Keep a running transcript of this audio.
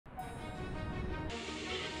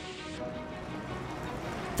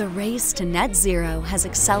The race to net zero has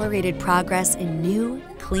accelerated progress in new,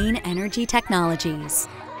 clean energy technologies.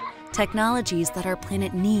 Technologies that our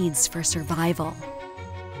planet needs for survival.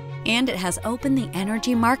 And it has opened the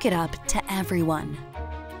energy market up to everyone.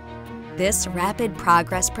 This rapid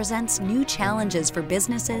progress presents new challenges for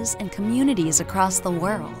businesses and communities across the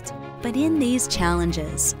world. But in these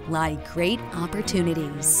challenges lie great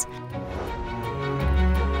opportunities.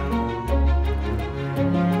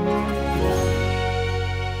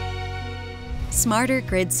 Smarter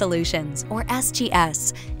Grid Solutions, or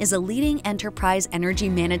SGS, is a leading enterprise energy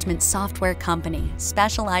management software company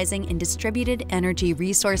specializing in distributed energy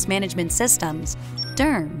resource management systems,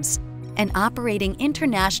 DERMS, and operating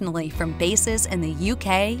internationally from bases in the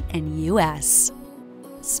UK and US.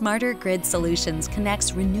 Smarter Grid Solutions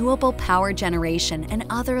connects renewable power generation and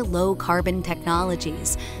other low-carbon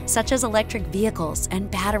technologies, such as electric vehicles and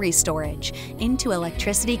battery storage, into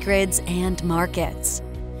electricity grids and markets.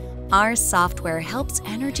 Our software helps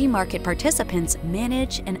energy market participants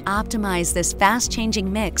manage and optimize this fast-changing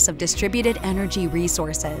mix of distributed energy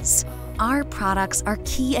resources. Our products are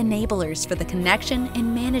key enablers for the connection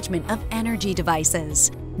and management of energy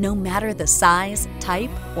devices, no matter the size, type,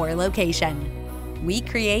 or location. We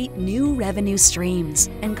create new revenue streams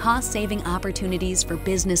and cost-saving opportunities for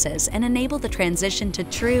businesses and enable the transition to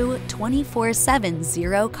true 24/7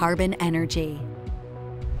 zero-carbon energy.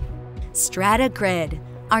 Strata Grid,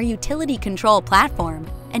 our utility control platform,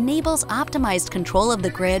 enables optimized control of the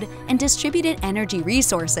grid and distributed energy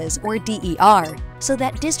resources, or DER, so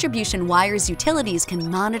that distribution wires utilities can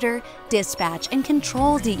monitor, dispatch, and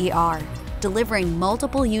control DER, delivering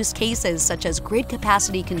multiple use cases such as grid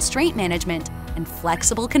capacity constraint management and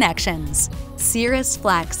flexible connections. Cirrus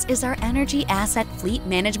FLEX is our energy asset fleet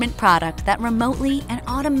management product that remotely and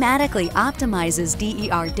automatically optimizes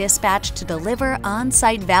DER dispatch to deliver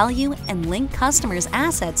on-site value and link customers'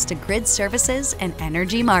 assets to grid services and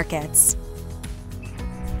energy markets.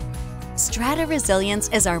 Strata Resilience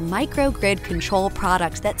is our microgrid control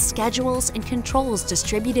product that schedules and controls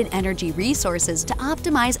distributed energy resources to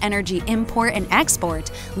optimize energy import and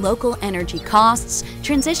export, local energy costs,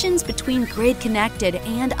 transitions between grid-connected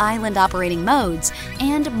and island operating modes,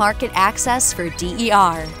 and market access for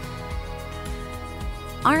DER.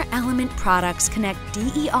 Our Element products connect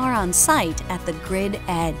DER on site at the grid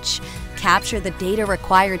edge, capture the data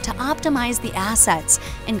required to optimize the assets,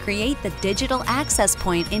 and create the digital access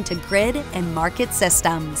point into grid and market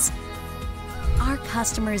systems. Our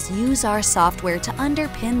customers use our software to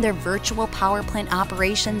underpin their virtual power plant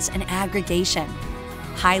operations and aggregation,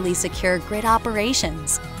 highly secure grid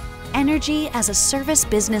operations, energy as a service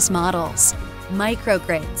business models,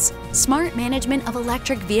 microgrids, smart management of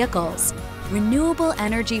electric vehicles, renewable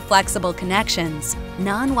energy flexible connections,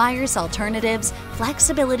 non-wires alternatives,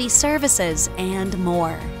 flexibility services, and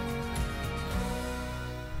more.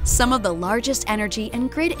 Some of the largest energy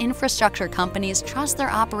and grid infrastructure companies trust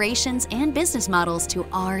their operations and business models to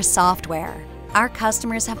our software. Our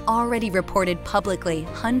customers have already reported publicly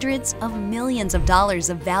hundreds of millions of dollars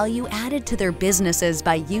of value added to their businesses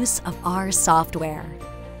by use of our software.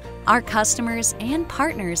 Our customers and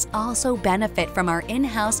partners also benefit from our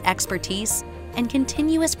in-house expertise and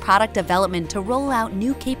continuous product development to roll out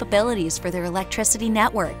new capabilities for their electricity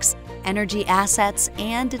networks, energy assets,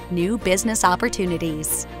 and new business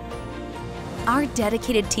opportunities. Our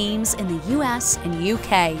dedicated teams in the US and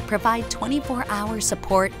UK provide 24-hour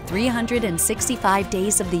support 365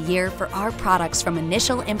 days of the year for our products from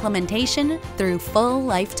initial implementation through full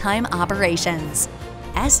lifetime operations.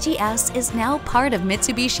 SGS is now part of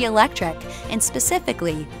Mitsubishi Electric, and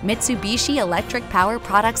specifically Mitsubishi Electric Power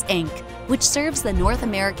Products, Inc., which serves the North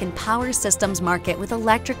American power systems market with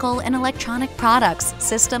electrical and electronic products,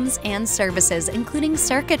 systems, and services including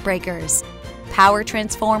circuit breakers, power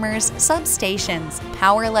transformers, substations,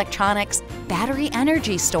 power electronics, battery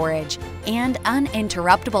energy storage, and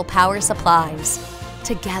uninterruptible power supplies.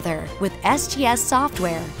 Together with SGS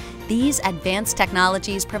software, these advanced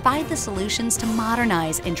technologies provide the solutions to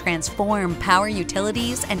modernize and transform power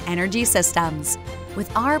utilities and energy systems. With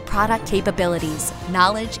our product capabilities,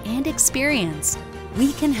 knowledge, and experience,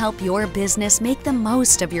 we can help your business make the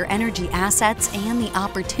most of your energy assets and the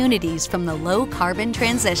opportunities from the low-carbon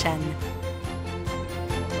transition.